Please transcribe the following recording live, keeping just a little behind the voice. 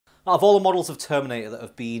Out of all the models of Terminator that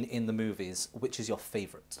have been in the movies, which is your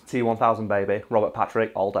favourite? T-1000 baby, Robert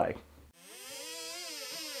Patrick, all day.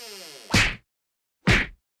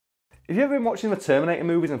 Have you ever been watching the Terminator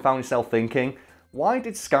movies and found yourself thinking, why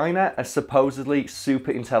did Skynet, a supposedly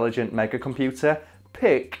super intelligent mega computer,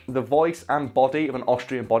 pick the voice and body of an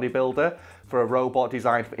Austrian bodybuilder for a robot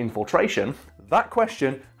designed for infiltration? That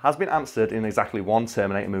question has been answered in exactly one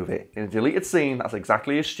Terminator movie, in a deleted scene that's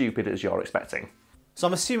exactly as stupid as you're expecting. So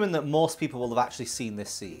I'm assuming that most people will have actually seen this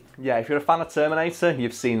scene. Yeah, if you're a fan of Terminator,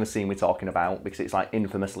 you've seen the scene we're talking about because it's like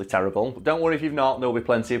infamously terrible. But don't worry if you've not, there'll be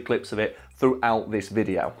plenty of clips of it throughout this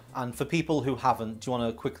video. And for people who haven't, do you want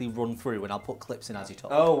to quickly run through and I'll put clips in as you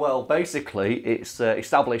talk? Oh, well, basically, it's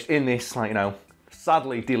established in this, like, you know,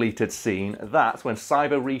 sadly deleted scene that when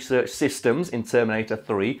Cyber Research Systems in Terminator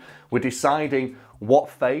 3 were deciding what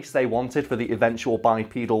face they wanted for the eventual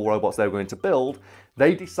bipedal robots they were going to build,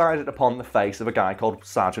 they decided upon the face of a guy called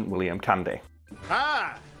Sergeant William Candy.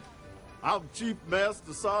 Hi, I'm Chief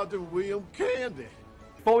Master Sergeant William Candy.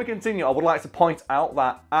 Before we continue, I would like to point out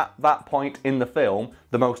that at that point in the film,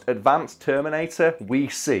 the most advanced Terminator we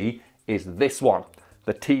see is this one,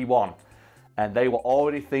 the T1. And they were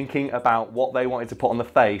already thinking about what they wanted to put on the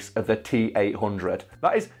face of the T800.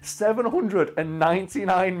 That is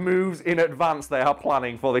 799 moves in advance they are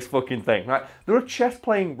planning for this fucking thing, right? There are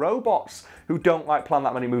chess-playing robots who don't like plan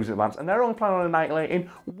that many moves in advance, and they're only planning on annihilating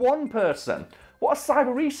one person. What are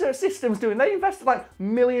Cyber Research Systems doing? They invested like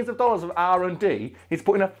millions of dollars of R&D into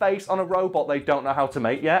putting a face on a robot they don't know how to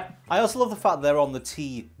make yet. I also love the fact they're on the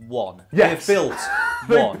T1. Yes. They've built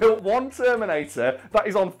one. They built one Terminator that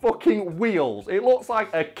is on fucking wheels. It looks like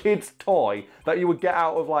a kid's toy that you would get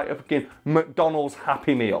out of like a fucking McDonald's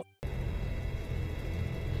Happy Meal.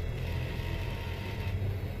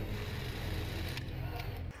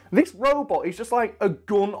 This robot is just like a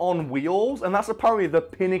gun on wheels, and that's apparently the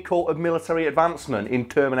pinnacle of military advancement in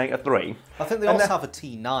Terminator 3. I think they also have a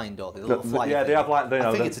T9, don't they? The little flyer yeah, thing. they have like,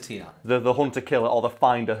 I think it's a T9. The hunter-killer, or the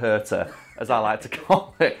finder-hurter, as I like to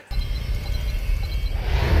call it.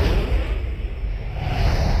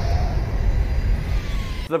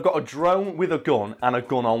 They've got a drone with a gun and a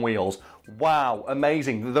gun on wheels. Wow,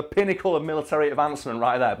 amazing. The pinnacle of military advancement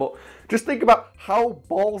right there. But just think about how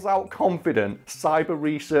balls out confident Cyber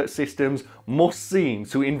Research Systems must seem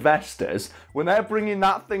to investors when they're bringing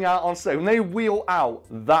that thing out on stage. When they wheel out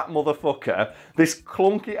that motherfucker, this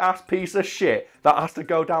clunky ass piece of shit that has to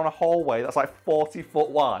go down a hallway that's like 40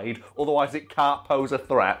 foot wide, otherwise it can't pose a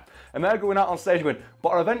threat. And they're going out on stage going, but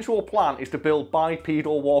our eventual plan is to build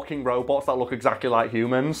bipedal walking robots that look exactly like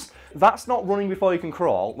humans. That's not running before you can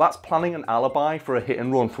crawl, that's planning an alibi for a hit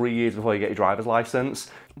and run 3 years before you get your driver's license.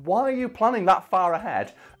 Why are you planning that far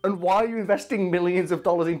ahead? And why are you investing millions of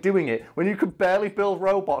dollars in doing it when you could barely build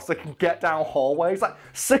robots that can get down hallways? Like,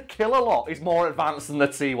 Sekillalot is more advanced than the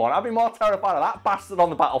T1. I'd be more terrified of that bastard on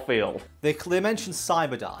the battlefield. They mentioned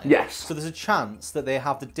Cyberdyne. Yes. So there's a chance that they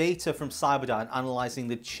have the data from Cyberdyne analysing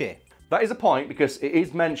the chip. That is a point because it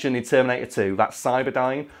is mentioned in Terminator 2 that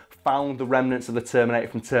Cyberdyne found the remnants of the Terminator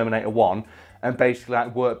from Terminator 1 and basically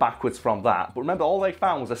like worked backwards from that. But remember, all they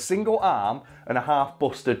found was a single arm and a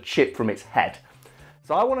half-busted chip from its head.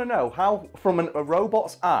 So I want to know how, from a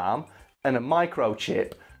robot's arm and a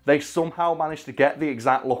microchip, they somehow managed to get the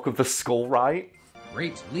exact look of the skull right.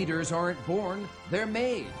 Great leaders aren't born, they're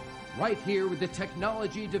made. Right here with the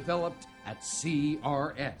technology developed at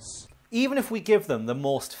CRS. Even if we give them the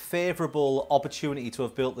most favourable opportunity to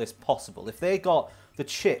have built this possible, if they got the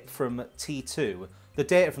chip from T2, the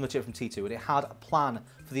data from the chip from T2, and it had a plan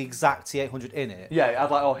for the exact T800 in it. Yeah, I'd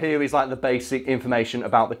like, oh, here is like the basic information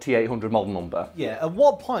about the T800 model number. Yeah, at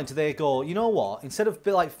what point do they go, you know what, instead of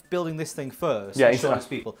building this thing first and showing it to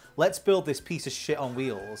people, let's build this piece of shit on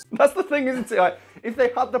wheels? That's the thing, isn't it? Like, if they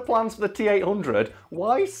had the plans for the T800,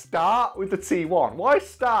 why start with the T1? Why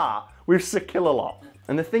start with Sekillalot?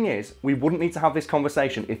 And the thing is, we wouldn't need to have this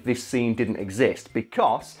conversation if this scene didn't exist,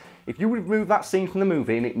 because if you remove that scene from the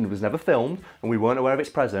movie and it was never filmed and we weren't aware of its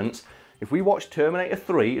presence, if we watch Terminator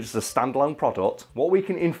 3 as a standalone product, what we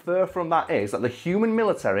can infer from that is that the human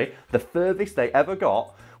military, the furthest they ever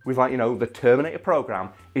got with, like, you know, the Terminator program,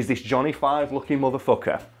 is this Johnny Five looking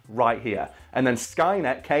motherfucker right here. And then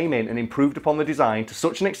Skynet came in and improved upon the design to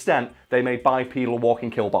such an extent they made bipedal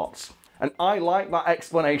walking killbots. And I like that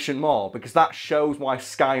explanation more because that shows why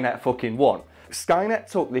Skynet fucking won. Skynet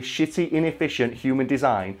took this shitty, inefficient human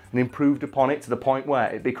design and improved upon it to the point where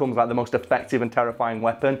it becomes like the most effective and terrifying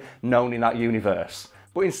weapon known in that universe.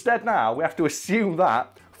 But instead now, we have to assume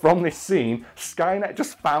that from this scene, Skynet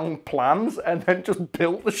just found plans and then just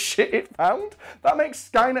built the shit it found? That makes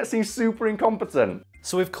Skynet seem super incompetent.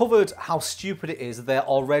 So we've covered how stupid it is that they're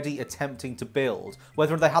already attempting to build,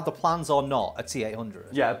 whether they had the plans or not, a T-800.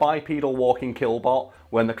 Yeah, a bipedal walking killbot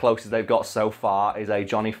when the closest they've got so far is a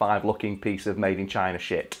Johnny Five looking piece of made in China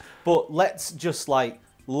shit. But let's just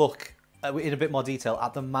look in a bit more detail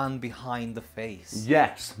at the man behind the face.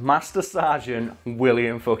 Yes, Master Sergeant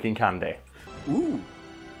William fucking Candy. Ooh,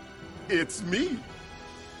 it's me.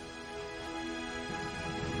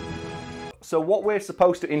 So what we're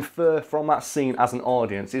supposed to infer from that scene as an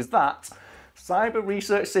audience is that Cyber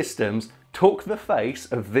Research Systems took the face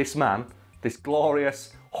of this man, this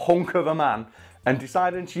glorious hunk of a man, and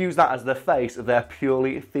decided to use that as the face of their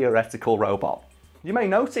purely theoretical robot. You may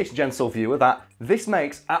notice, gentle viewer, that this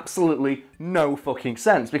makes absolutely no fucking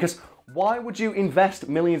sense, because why would you invest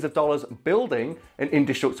millions of dollars building an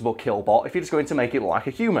indestructible killbot if you're just going to make it look like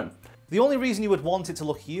a human? The only reason you would want it to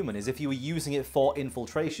look human is if you were using it for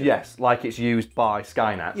infiltration. Yes, like it's used by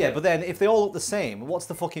Skynet. Yeah, but then if they all look the same, what's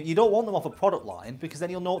the fucking... You don't want them off a product line, because then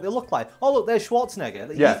you'll know what they look like. Oh, look, there's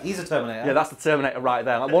Schwarzenegger. Yeah. He's a Terminator. Yeah, that's the Terminator right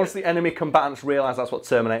there. Like, once the enemy combatants realise that's what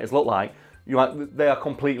Terminators look like, they are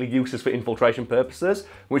completely useless for infiltration purposes,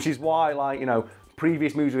 which is why,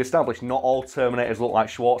 previous movies have established not all Terminators look like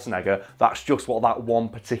Schwarzenegger. That's just what that one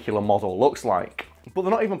particular model looks like. But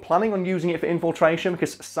they're not even planning on using it for infiltration,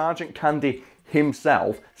 because Sergeant Candy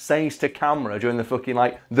himself says to camera during the fucking,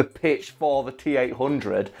 the pitch for the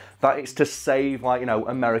T-800 that it's to save,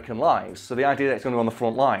 American lives. So the idea that it's going to be on the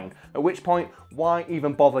front line. At which point, why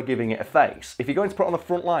even bother giving it a face? If you're going to put it on the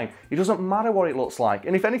front line, it doesn't matter what it looks like.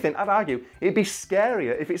 And if anything, I'd argue it'd be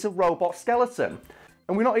scarier if it's a robot skeleton.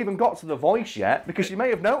 And we've not even got to the voice yet, because you may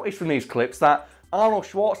have noticed from these clips that Arnold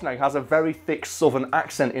Schwarzenegger has a very thick southern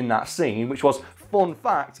accent in that scene, which was, fun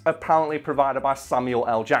fact, apparently provided by Samuel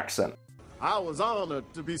L. Jackson. I was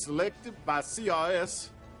honored to be selected by CRS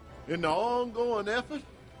in the ongoing effort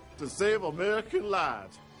to save American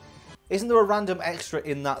lives. Isn't there a random extra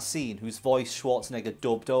in that scene whose voice Schwarzenegger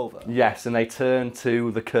dubbed over? Yes, and they turn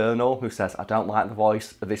to the Colonel, who says, I don't like the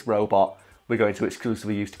voice of this robot. We're going to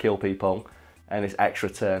exclusively use to kill people. And this extra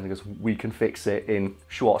turn, because we can fix it in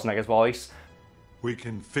Schwarzenegger's voice. We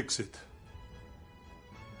can fix it.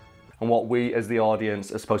 And what we, as the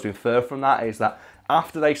audience, are supposed to infer from that is that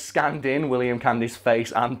after they scanned in William Candy's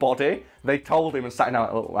face and body, they told him and sat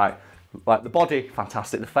down, look, like the body,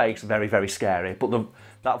 fantastic, the face, very, very scary. But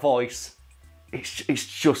that voice, it's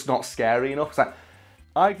just not scary enough. It's like,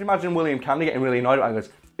 I can imagine William Candy getting really annoyed about it. He goes,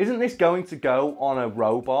 isn't this going to go on a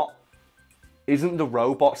robot? Isn't the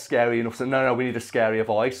robot scary enough? So no, we need a scarier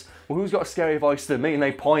voice. Well, who's got a scarier voice than me? And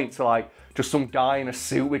they point to just some guy in a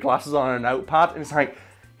suit with glasses on and a notepad. And it's like,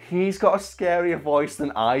 he's got a scarier voice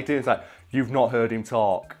than I do. It's like, you've not heard him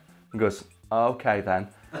talk. He goes, okay then.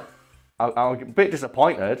 I'm a bit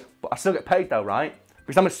disappointed, but I still get paid though, right?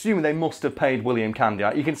 Because I'm assuming they must have paid William Candy.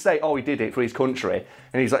 You can say, oh, he did it for his country,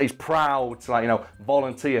 and he's proud to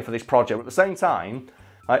volunteer for this project. But at the same time,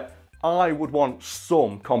 I would want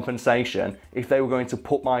some compensation if they were going to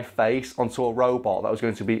put my face onto a robot that was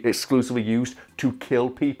going to be exclusively used to kill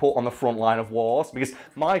people on the front line of wars. Because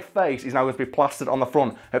my face is now going to be plastered on the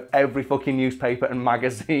front of every fucking newspaper and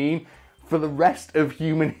magazine for the rest of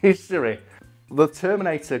human history. The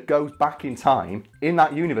Terminator goes back in time in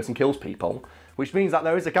that universe and kills people, which means that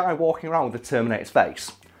there is a guy walking around with the Terminator's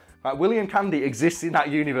face. William Candy exists in that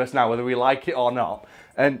universe now, whether we like it or not.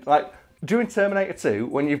 And during Terminator 2,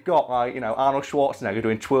 when you've got Arnold Schwarzenegger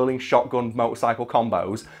doing twirling shotgun motorcycle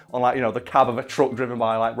combos on the cab of a truck driven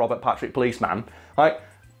by Robert Patrick Policeman,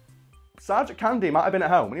 Sergeant Candy might have been at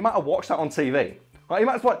home and he might have watched that on TV. He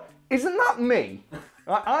might have thought, isn't that me?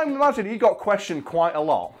 I imagine he got questioned quite a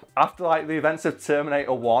lot after the events of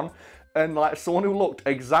Terminator 1, and someone who looked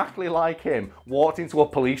exactly like him walked into a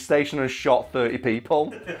police station and shot 30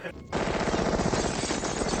 people.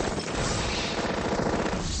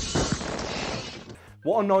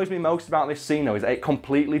 What annoys me most about this scene though is that it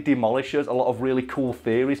completely demolishes a lot of really cool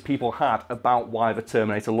theories people had about why the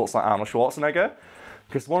Terminator looks like Arnold Schwarzenegger.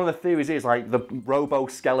 Because one of the theories is the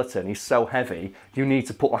robo-skeleton is so heavy, you need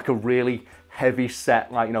to put a really heavy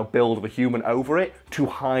set build of a human over it to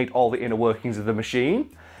hide all the inner workings of the machine.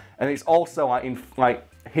 And it's also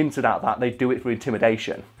hinted at that they do it for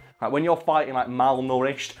intimidation. When you're fighting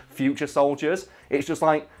malnourished future soldiers, it's just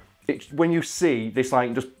when you see this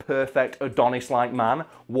just perfect Adonis-like man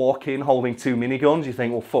walk in holding 2 miniguns, you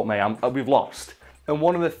think, well, fuck me, we've lost. And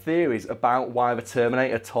one of the theories about why the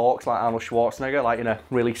Terminator talks like Arnold Schwarzenegger, in a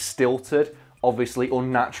really stilted, obviously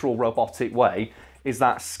unnatural robotic way, is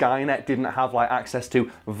that Skynet didn't have like access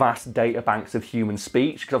to vast data banks of human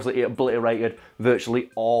speech, because obviously it obliterated virtually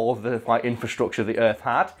all of the like infrastructure the Earth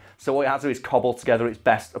had. So what it had to do is cobble together its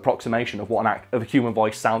best approximation of what a human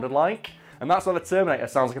voice sounded like. And that's why the Terminator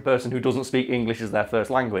sounds like a person who doesn't speak English as their first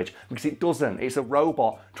language, because it doesn't. It's a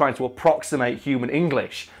robot trying to approximate human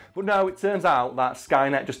English. But no, it turns out that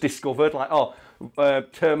Skynet just discovered, like, oh,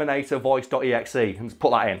 Terminator voice.exe, and just put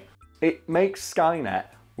that in. It makes Skynet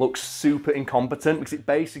look super incompetent, because it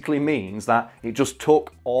basically means that it just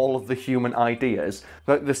took all of the human ideas,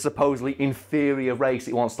 like the supposedly inferior race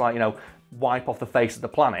it wants to, like, you know, wipe off the face of the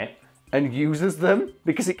planet, and uses them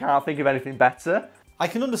because it can't think of anything better. I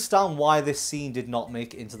can understand why this scene did not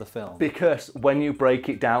make it into the film. Because when you break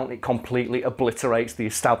it down, it completely obliterates the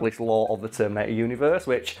established law of the Terminator universe,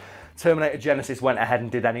 which Terminator Genesis went ahead and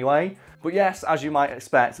did anyway. But yes, as you might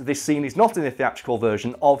expect, this scene is not in the theatrical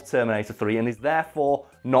version of Terminator 3 and is therefore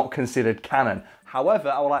not considered canon. However,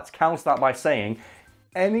 I would like to counter that by saying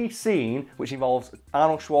any scene which involves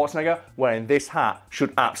Arnold Schwarzenegger wearing this hat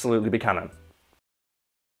should absolutely be canon.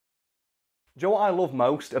 Do you know what I love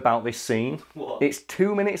most about this scene? What? It's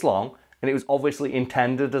 2 minutes long, and it was obviously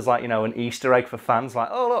intended as, like, you know, an Easter egg for fans. Like,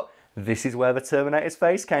 oh look, this is where the Terminator's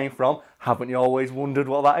face came from. Haven't you always wondered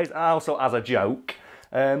what that is? And also as a joke.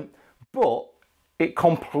 But it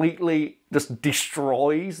completely just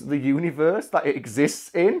destroys the universe that it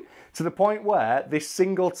exists in, to the point where this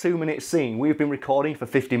single 2 minute scene we've been recording for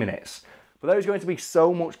 50 minutes. But there is going to be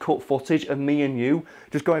so much cut footage of me and you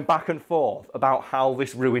just going back and forth about how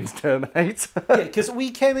this ruins Terminator. Yeah, because we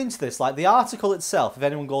came into this, like, the article itself, if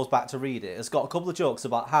anyone goes back to read it, has got a couple of jokes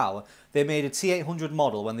about how they made a T800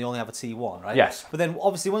 model when they only have a T1, right? Yes. But then,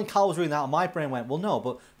 obviously, when Karl was reading that, my brain went, well, no,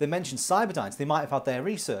 but they mentioned Cyberdyne, so they might have had their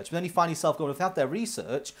research. But then you find yourself going, if they have their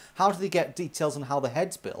research, how do they get details on how the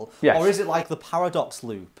head's built? Yes. Or is it like the paradox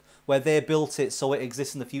loop, where they built it so it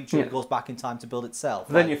exists in the future and it goes back in time to build itself?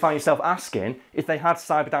 Then you find yourself asking, if they had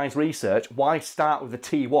Cyberdyne's research, why start with the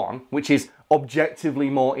T1, which is objectively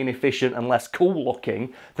more inefficient and less cool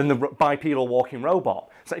looking than the bipedal walking robot?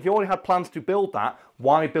 So if you already had plans to build that,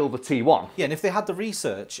 why build the T1? Yeah, and if they had the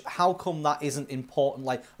research, how come that isn't important,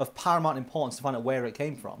 like, of paramount importance to find out where it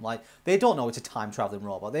came from? Like, they don't know it's a time-traveling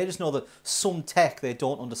robot. They just know that some tech they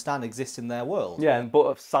don't understand exists in their world. Yeah,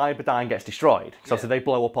 but if Cyberdyne gets destroyed, so they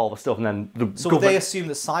blow up all the stuff, and then the So they assume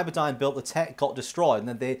that Cyberdyne built the tech, got destroyed, and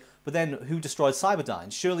then but then who destroyed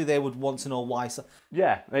Cyberdyne? Surely they would want to know why.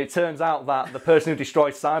 Yeah, and it turns out that the person who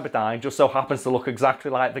destroyed Cyberdyne just so happens to look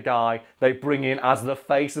exactly like the guy they bring in as the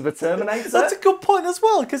face of the Terminator. That's a good point as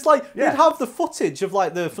well, because, like, Yeah. they'd have the footage of,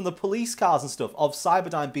 like, from the police cars and stuff of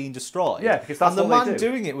Cyberdyne being destroyed. Yeah, because that's and the what they man do.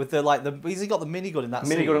 doing it with he's got the minigun in that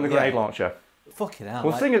scene. Minigun and the grenade launcher. Fucking hell.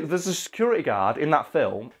 Well, the thing is, there's a security guard in that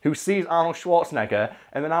film who sees Arnold Schwarzenegger,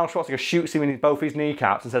 and then Arnold Schwarzenegger shoots him in both his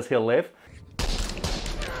kneecaps and says he'll live.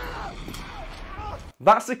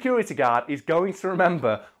 That security guard is going to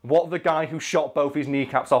remember what the guy who shot both his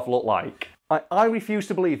kneecaps off looked like. I refuse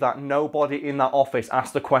to believe that nobody in that office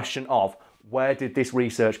asked the question of, where did this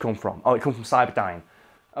research come from? Oh, it comes from Cyberdyne.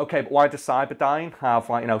 Okay, but why does Cyberdyne have,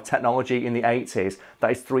 like, you know, technology in the 80s that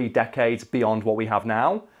is 3 decades beyond what we have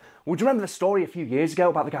now? Would you remember the story a few years ago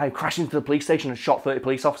about the guy who crashed into the police station and shot 30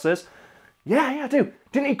 police officers? Yeah, I do.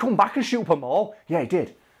 Didn't he come back and shoot them all? Yeah, he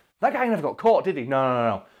did. That guy never got caught, did he?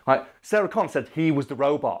 No. Like, Sarah Connor said he was the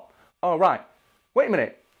robot. Oh, right. Wait a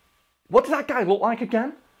minute. What did that guy look like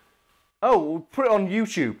again? Oh, we'll put it on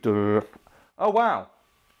YouTube. Duh. Oh, wow.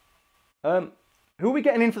 Who are we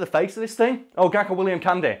getting in for the face of this thing? Oh, a guy called William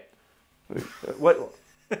Candy. Wait.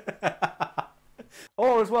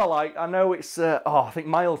 Or as well, like, I know it's, I think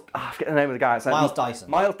Miles, I forget the name of the guy. Miles Dyson.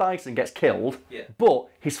 Miles Dyson gets killed, Yeah. but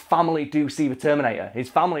his family do see the Terminator. His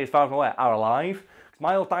family, as far as I'm aware, are alive.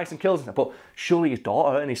 Miles Dyson kills him, but surely his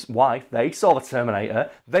daughter and his wife, they saw the Terminator.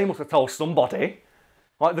 They must have told somebody.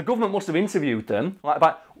 Like, the government must have interviewed them. Like,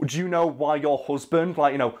 about, do you know why your husband,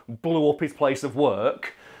 like, you know, blew up his place of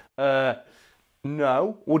work?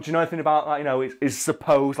 No. Would you know anything about, like, you know, his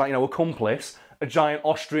supposed, like, you know, accomplice? A giant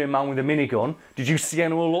Austrian man with a minigun. Did you see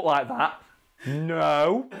anyone look like that?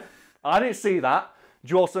 No. I didn't see that.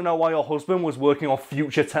 Do you also know why your husband was working on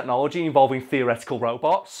future technology involving theoretical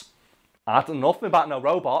robots? I don't know nothing about no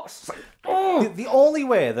robots. The only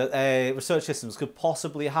way that research systems could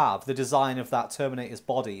possibly have the design of that Terminator's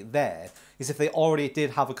body there is if they already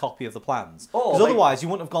did have a copy of the plans. Because otherwise, you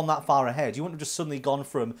wouldn't have gone that far ahead. You wouldn't have just suddenly gone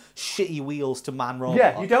from shitty wheels to man-robot.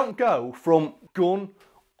 Yeah, you don't go from gun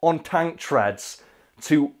on tank treads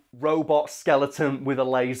to robot skeleton with a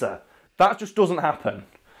laser. That just doesn't happen.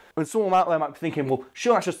 And someone out there might be thinking, well,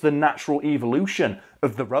 sure, that's just the natural evolution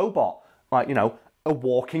of the robot. Like, you know, a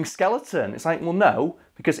walking skeleton. It's like, well, no,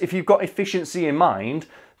 because if you've got efficiency in mind,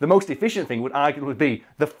 the most efficient thing would arguably be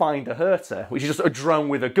the Find-A-Hurter, which is just a drone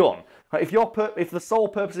with a gun. Like, if the sole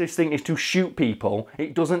purpose of this thing is to shoot people,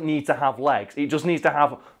 it doesn't need to have legs. It just needs to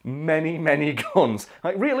have many, many guns.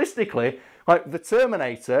 Like, realistically, like the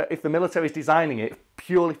Terminator, if the military is designing it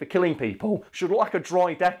purely for killing people, should look like a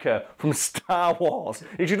droideka from Star Wars.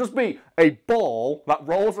 It should just be a ball that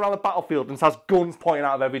rolls around the battlefield and has guns pointing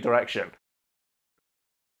out of every direction.